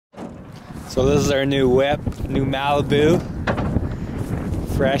So this is our new whip, new Malibu,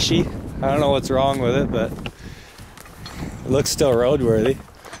 freshie. I don't know what's wrong with it, but it looks still roadworthy.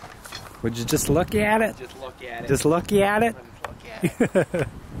 Would you just look at it? Just look at it. Just look at it? Look at it.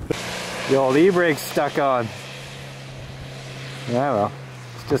 The old e-brake's stuck on. Yeah, well,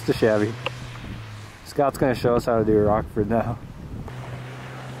 it's just a Chevy. Scott's gonna show us how to do Rockford now.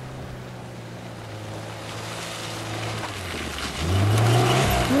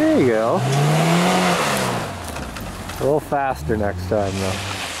 There you go. A little faster next time though.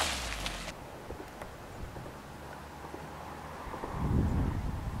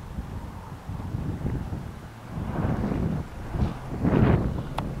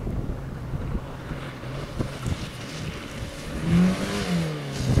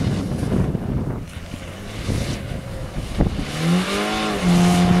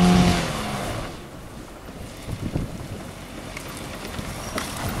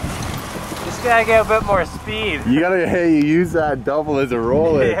 Gotta get a bit more speed. You gotta, hey, you use that double as a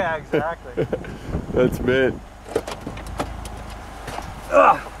roller. Yeah, exactly. That's it.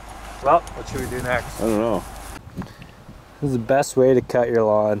 Well, what should we do next? I don't know. This is the best way to cut your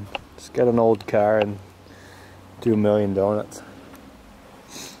lawn. Just get an old car and do a million donuts.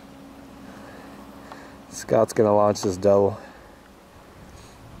 Scott's gonna launch this double.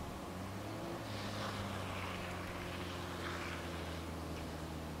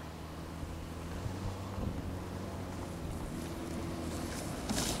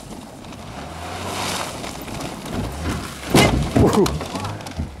 Woo.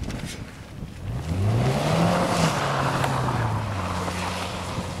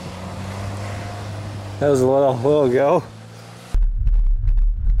 That was a little go.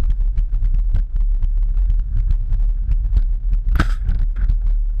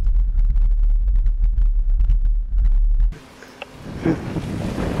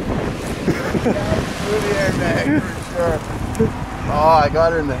 The airbag for sure. Oh, I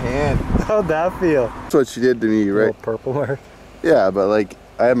got her in the hand. How'd that feel? That's what she did to me, right? Little purple mark. Yeah, but like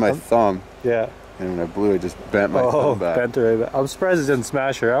I had my thumb. Yeah. And when I blew, it just bent my thumb back. Bent it right back. I'm surprised it didn't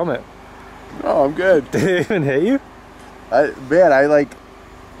smash your helmet. Oh, I'm good. Did it even hit you?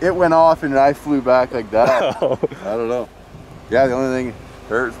 It went off and I flew back like that. Oh. I don't know. Yeah, the only thing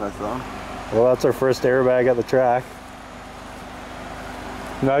hurts my thumb. Well, that's our first airbag at the track.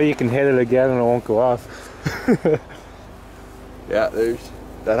 Now you can hit it again and it won't go off. Yeah,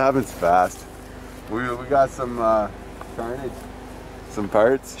 that happens fast. We got some carnage, some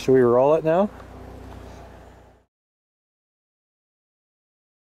parts. Should we roll it now?